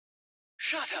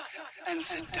Shut up and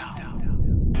sit down.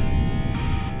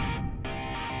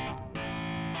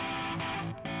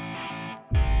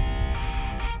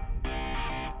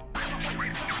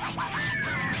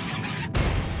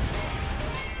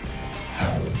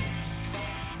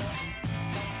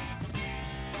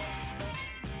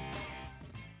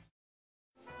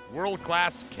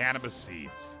 World-class cannabis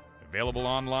seeds. Available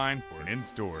online or in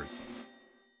stores.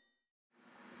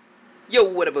 Yo,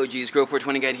 what up OGs,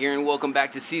 Grow420 Guide here, and welcome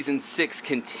back to Season 6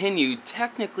 continued,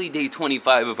 technically day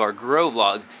 25 of our Grow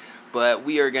Vlog, but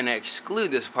we are going to exclude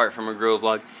this part from our Grow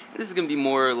Vlog. This is going to be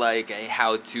more like a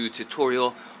how-to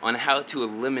tutorial on how to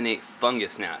eliminate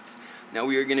fungus gnats. Now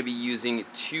we are going to be using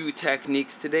two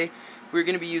techniques today. We're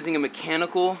going to be using a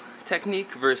mechanical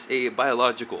technique versus a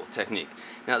biological technique.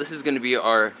 Now this is going to be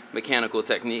our mechanical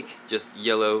technique, just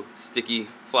yellow sticky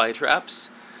fly traps.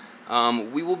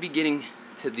 We will be getting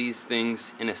to these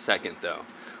things in a second though.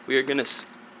 We're gonna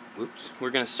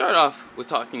start off with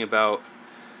talking about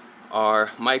our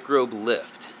microbe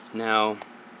lift. Now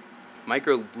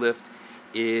microbe lift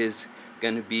is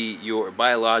going to be your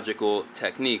biological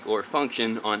technique or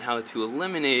function on how to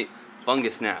eliminate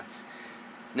fungus gnats.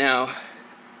 Now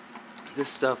this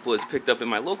stuff was picked up in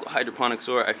my local hydroponic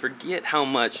store. I forget how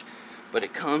much, but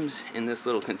it comes in this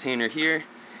little container here,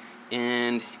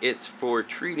 and it's for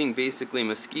treating basically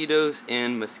mosquitoes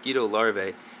and mosquito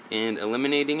larvae and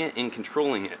eliminating it and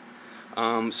controlling it.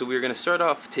 So we're going to start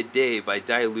off today by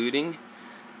diluting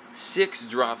 6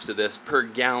 drops of this per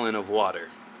gallon of water.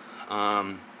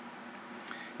 Now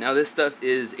this stuff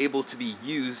is able to be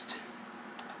used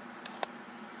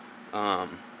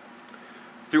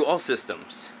through all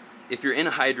systems. If you're in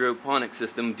a hydroponic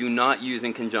system, do not use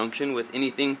in conjunction with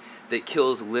anything that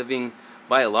kills living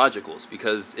biologicals,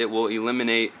 because it will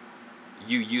eliminate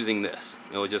you using this.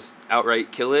 It will just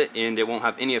outright kill it, and it won't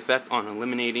have any effect on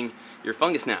eliminating your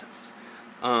fungus gnats.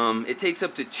 It takes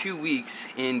up to 2 weeks,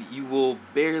 and you will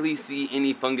barely see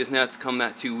any fungus gnats come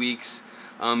that 2 weeks.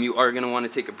 You are going to want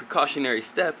to take a precautionary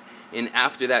step, and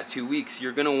after that 2 weeks,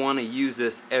 you're going to want to use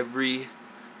this every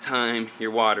time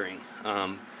you're watering.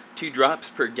 2 drops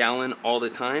per gallon all the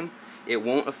time. It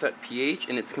won't affect pH,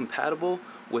 and it's compatible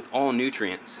with all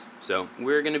nutrients. So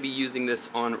we're going to be using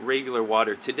this on regular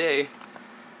water today,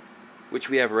 which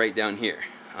we have right down here.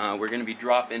 We're going to be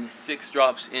dropping 6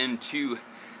 drops into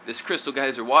this Crystal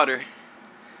Geyser water.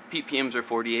 ppms are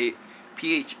 48.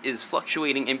 pH is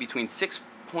fluctuating in between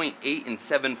 6.8 and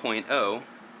 7.0. So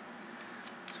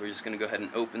we're just going to go ahead and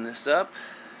open this up,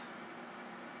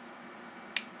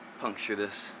 puncture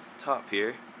this top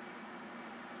here.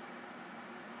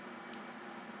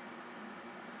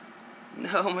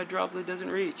 No, my droplet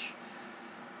doesn't reach.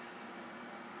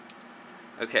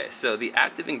 Okay, so the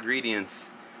active ingredients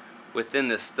within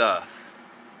this stuff,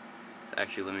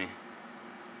 actually let me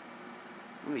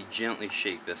gently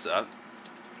shake this up.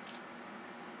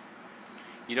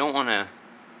 You don't want to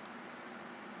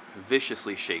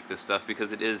viciously shake this stuff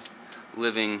because it is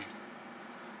living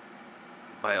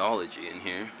biology in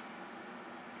here.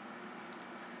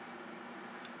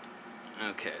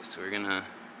 Okay, so we're gonna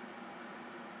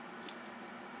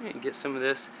get some of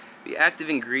this. The active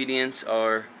ingredients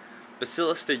are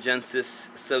Bacillus thuringiensis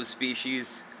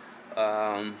subspecies,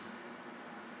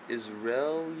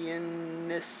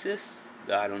 Israeliensis,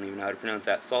 I don't even know how to pronounce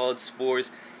that, solid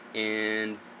spores,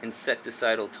 and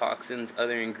insecticidal toxins.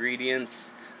 Other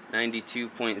ingredients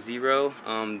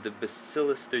 92.0. The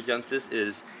Bacillus thuringiensis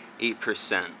is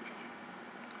 8%.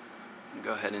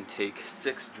 Go ahead and take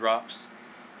 6 drops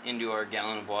into our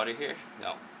gallon of water here.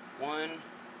 Now 1,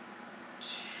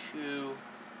 2,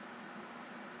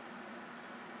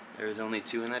 there's only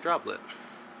 2 in that droplet.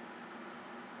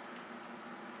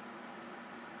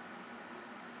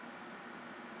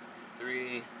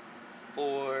 3,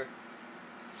 4,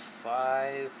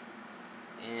 5,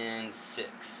 and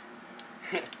 6.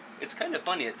 It's kind of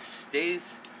funny, it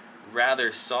stays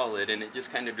rather solid and it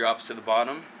just kind of drops to the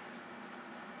bottom.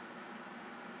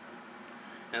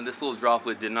 And this little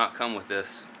droplet did not come with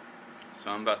this, so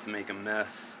I'm about to make a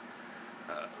mess.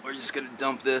 We're just going to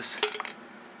dump this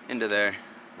into there.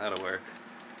 That'll work.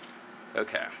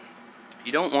 Okay.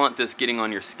 You don't want this getting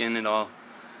on your skin at all.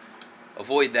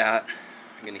 Avoid that.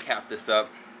 I'm going to cap this up.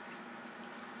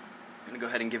 I'm going to go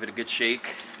ahead and give it a good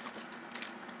shake,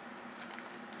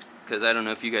 because I don't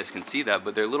know if you guys can see that,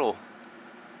 but they're little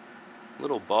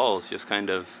balls just kind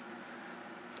of,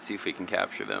 let's see if we can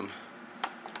capture them.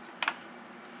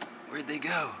 Where'd they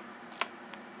go?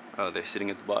 Oh, they're sitting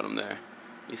at the bottom there.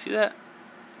 You see that?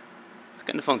 It's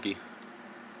kind of funky.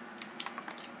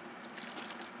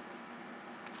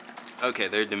 Okay,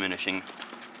 they're diminishing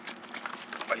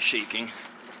by shaking.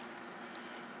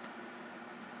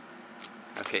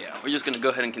 Okay, yeah, we're just gonna go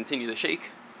ahead and continue the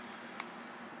shake.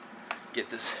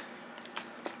 Get this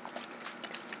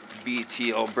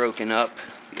BT all broken up,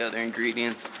 the other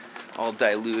ingredients all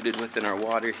diluted within our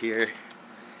water here.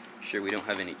 Sure we don't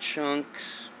have any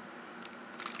chunks.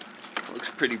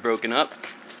 Looks pretty broken up.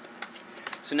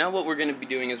 So now what we're going to be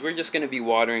doing is we're just going to be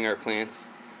watering our plants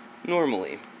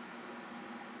normally.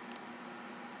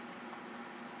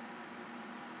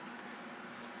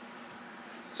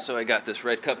 So I got this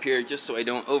red cup here just so I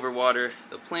don't overwater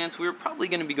the plants. We're probably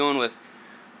going to be going with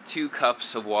 2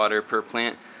 cups of water per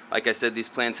plant. Like I said, these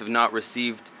plants have not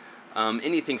received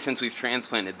anything since we've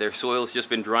transplanted. Their soil's just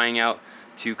been drying out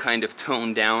to kind of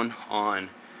tone down on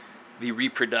the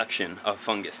reproduction of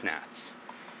fungus gnats.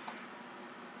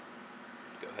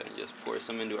 Go ahead and just pour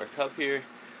some into our cup here.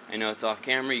 I know it's off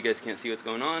camera, you guys can't see what's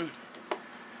going on,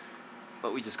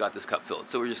 but we just got this cup filled.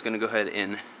 So we're just going to go ahead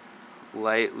and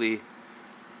lightly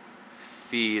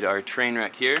feed our train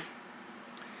wreck here.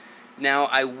 Now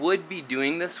I would be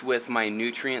doing this with my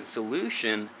nutrient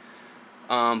solution,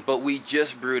 but we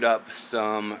just brewed up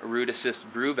some root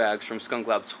assist brew bags from Skunk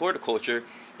Labs Horticulture,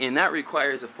 and that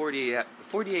requires a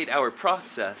 48-hour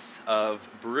process of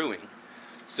brewing.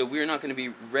 So we're not going to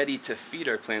be ready to feed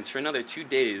our plants for another 2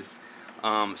 days.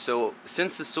 So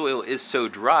since the soil is so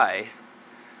dry,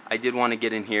 I did want to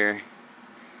get in here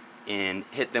and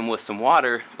hit them with some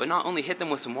water, but not only hit them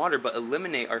with some water, but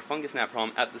eliminate our fungus gnat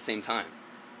problem at the same time.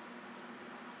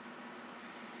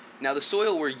 Now the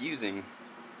soil we're using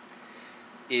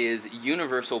is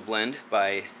Universal Blend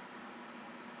by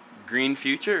Green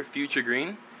Future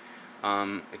Green.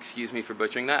 Excuse me for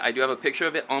butchering that. I do have a picture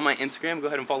of it on my Instagram. Go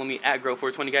ahead and follow me at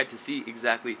Grow420Guide to see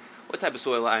exactly what type of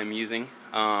soil I'm using.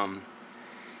 And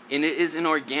it is an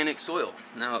organic soil.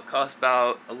 Now it costs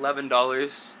about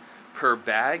 $11 per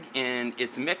bag, and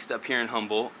it's mixed up here in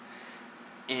Humboldt.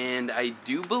 And I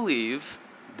do believe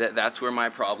that that's where my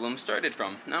problem started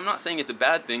from. Now I'm not saying it's a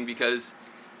bad thing, because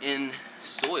in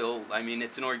soil, I mean,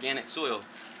 it's an organic soil.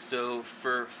 So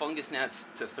for fungus gnats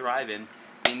to thrive in,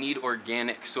 they need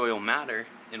organic soil matter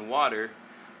and water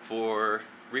for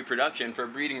reproduction, for a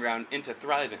breeding ground, and to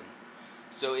thrive in.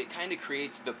 So it kind of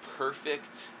creates the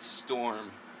perfect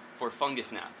storm for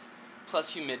fungus gnats.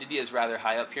 Plus humidity is rather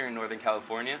high up here in Northern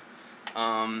California.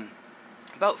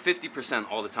 About 50%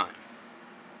 all the time.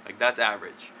 Like, that's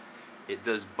average. It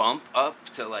does bump up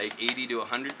to like 80 to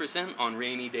 100% on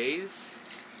rainy days,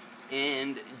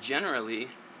 and generally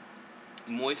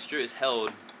moisture is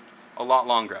held a lot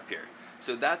longer up here.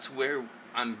 So that's where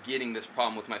I'm getting this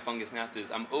problem with my fungus gnats, is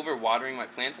I'm overwatering my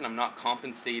plants and I'm not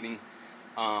compensating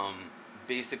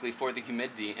basically for the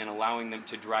humidity and allowing them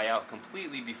to dry out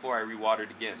completely before I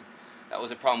rewatered again. That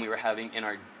was a problem we were having in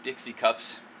our Dixie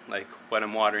cups, like what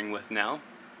I'm watering with now.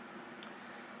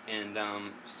 And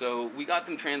so we got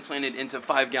them transplanted into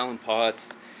 5-gallon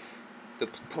pots. The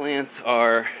plants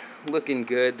are looking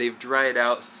good. They've dried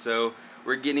out, so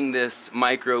we're getting this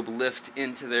microbe lift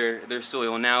into their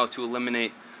soil now to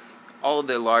eliminate all of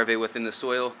the larvae within the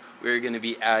soil. We're going to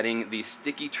be adding these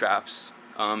sticky traps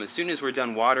as soon as we're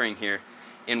done watering here.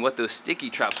 And what those sticky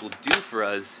traps will do for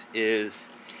us is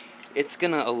it's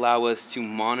going to allow us to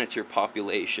monitor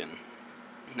population.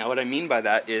 Now what I mean by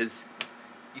that is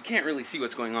you can't really see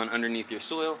what's going on underneath your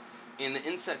soil, and the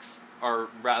insects are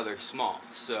rather small,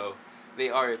 so they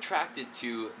are attracted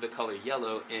to the color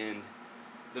yellow, and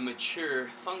the mature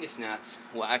fungus gnats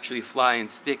will actually fly and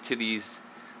stick to these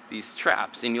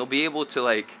traps, and you'll be able to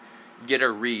like get a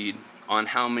read on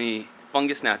how many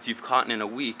fungus gnats you've caught in a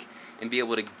week, and be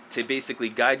able to basically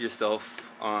guide yourself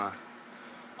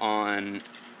on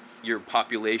your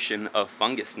population of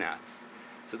fungus gnats.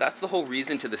 So that's the whole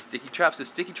reason to the sticky traps. The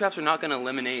sticky traps are not going to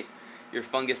eliminate your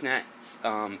fungus gnats,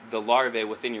 the larvae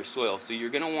within your soil. So you're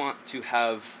going to want to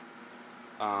have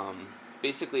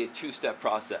basically a 2-step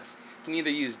process. You can either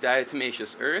use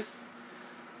diatomaceous earth,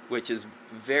 which is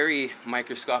very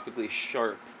microscopically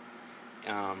sharp.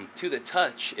 To the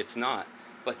touch, it's not.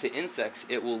 But to insects,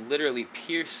 it will literally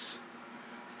pierce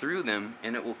through them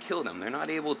and it will kill them. They're not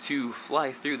able to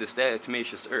fly through this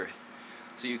diatomaceous earth.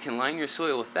 So you can line your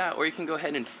soil with that, or you can go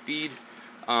ahead and feed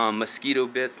mosquito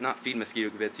bits, not feed mosquito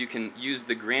bits, you can use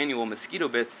the granule mosquito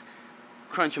bits,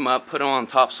 crunch them up, put them on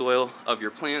topsoil of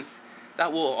your plants.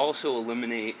 That will also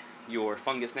eliminate your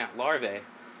fungus gnat larvae.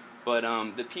 But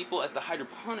the people at the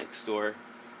hydroponic store,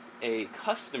 a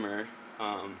customer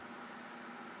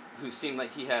who seemed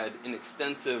like he had an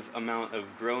extensive amount of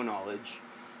grow knowledge,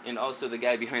 and also the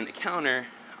guy behind the counter,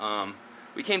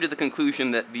 we came to the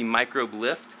conclusion that the microbe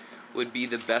lift would be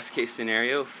the best case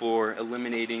scenario for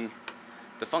eliminating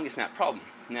the fungus gnat problem.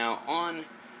 Now on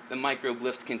the microbe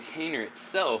lift container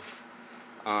itself,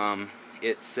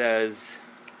 it says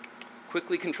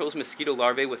quickly controls mosquito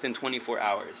larvae within 24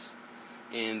 hours.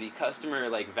 And the customer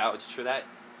like vouched for that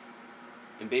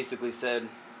and basically said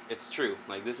it's true.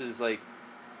 Like, this is like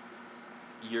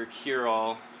your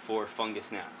cure-all for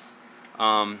fungus gnats.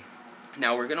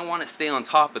 Now we're gonna want to stay on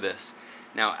top of this.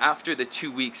 Now after the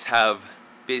 2 weeks have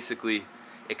basically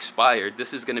expired,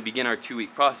 this is going to begin our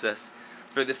 2-week process.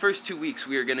 For the first 2 weeks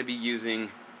we are going to be using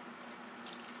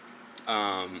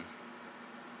I'm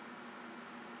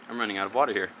running out of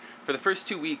water here. For the first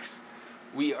 2 weeks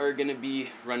we are going to be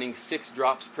running 6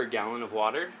 drops per gallon of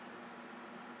water,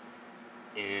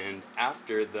 and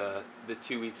after the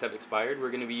 2 weeks have expired we're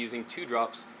going to be using 2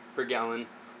 drops per gallon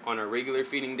on our regular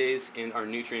feeding days and our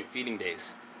nutrient feeding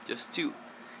days, just to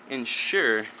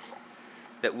ensure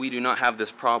that we do not have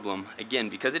this problem again,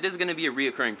 because it is going to be a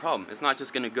reoccurring problem. It's not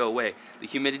just going to go away. The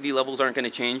humidity levels aren't going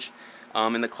to change,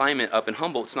 and the climate up in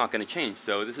Humboldt's not going to change.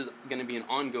 So this is going to be an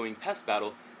ongoing pest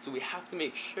battle, so we have to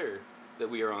make sure that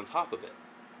we are on top of it.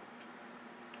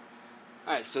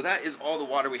 Alright, so that is all the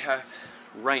water we have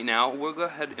right now. We'll go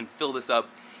ahead and fill this up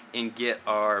and get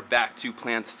our back 2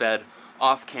 plants fed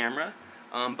off camera.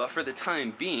 But for the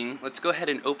time being, let's go ahead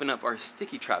and open up our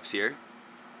sticky traps here.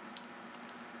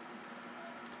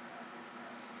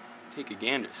 Take a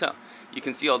gander. So you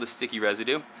can see all the sticky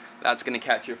residue. That's going to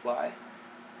catch your fly,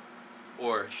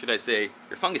 or should I say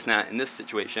your fungus gnat in this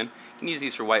situation. You can use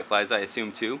these for white flies, I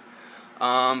assume, too.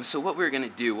 So what we're going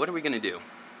to do, what are we going to do?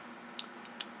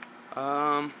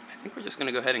 I think we're just going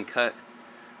to go ahead and cut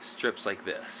strips like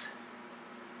this.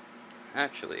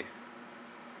 Actually,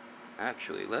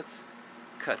 let's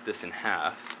cut this in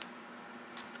half.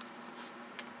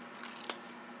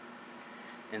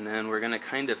 And then we're going to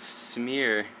kind of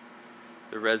smear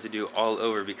the residue all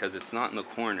over because it's not in the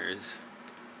corners.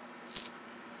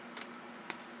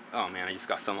 Oh man, I just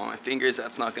got some on my fingers.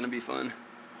 That's not going to be fun.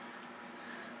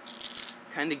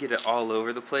 Kind of get it all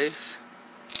over the place.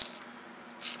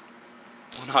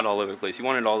 Well, not all over the place. You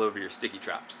want it all over your sticky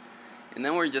traps. And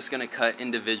then we're just going to cut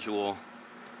individual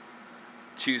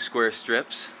 2 square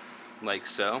strips, like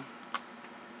so.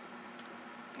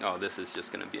 Oh, this is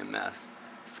just going to be a mess.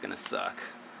 It's going to suck.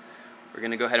 We're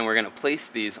going to go ahead and we're going to place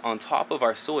these on top of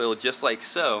our soil just like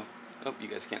so. Oh, you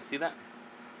guys can't see that.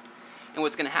 And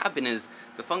what's going to happen is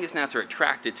the fungus gnats are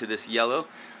attracted to this yellow.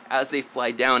 As they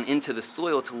fly down into the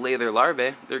soil to lay their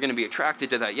larvae, they're going to be attracted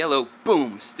to that yellow.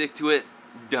 Boom, stick to it,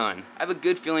 done. I have a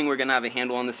good feeling we're going to have a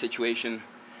handle on this situation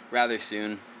rather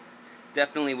soon.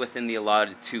 Definitely within the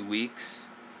allotted 2 weeks.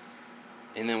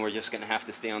 And then we're just going to have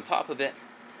to stay on top of it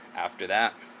after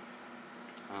that.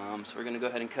 So we're going to go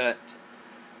ahead and cut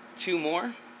 2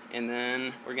 more, and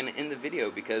then we're going to end the video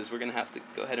because we're going to have to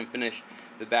go ahead and finish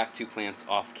the back 2 plants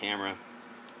off camera.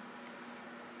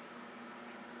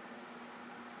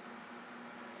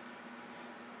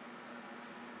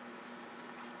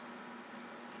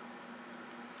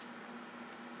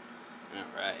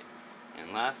 Alright,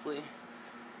 and lastly,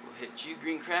 we'll hit you,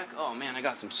 green crack. Oh man, I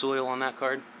got some soil on that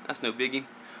card. That's no biggie.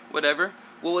 Whatever.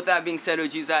 Well, with that being said,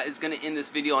 OGs, that is going to end this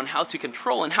video on how to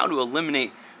control and how to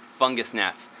eliminate fungus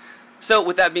gnats. So,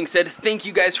 with that being said, thank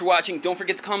you guys for watching. Don't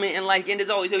forget to comment and like, and as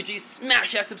always, OGs,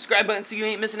 smash that subscribe button so you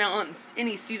ain't missing out on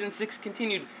any Season 6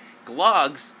 continued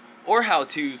vlogs or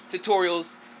how-tos,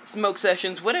 tutorials, smoke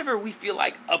sessions, whatever we feel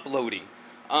like uploading.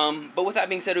 But with that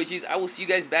being said, OGs, I will see you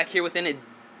guys back here within a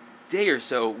day or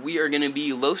so. We are going to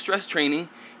be low-stress training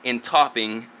and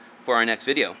topping for our next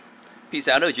video. Peace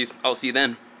out, OGs. I'll see you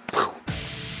then.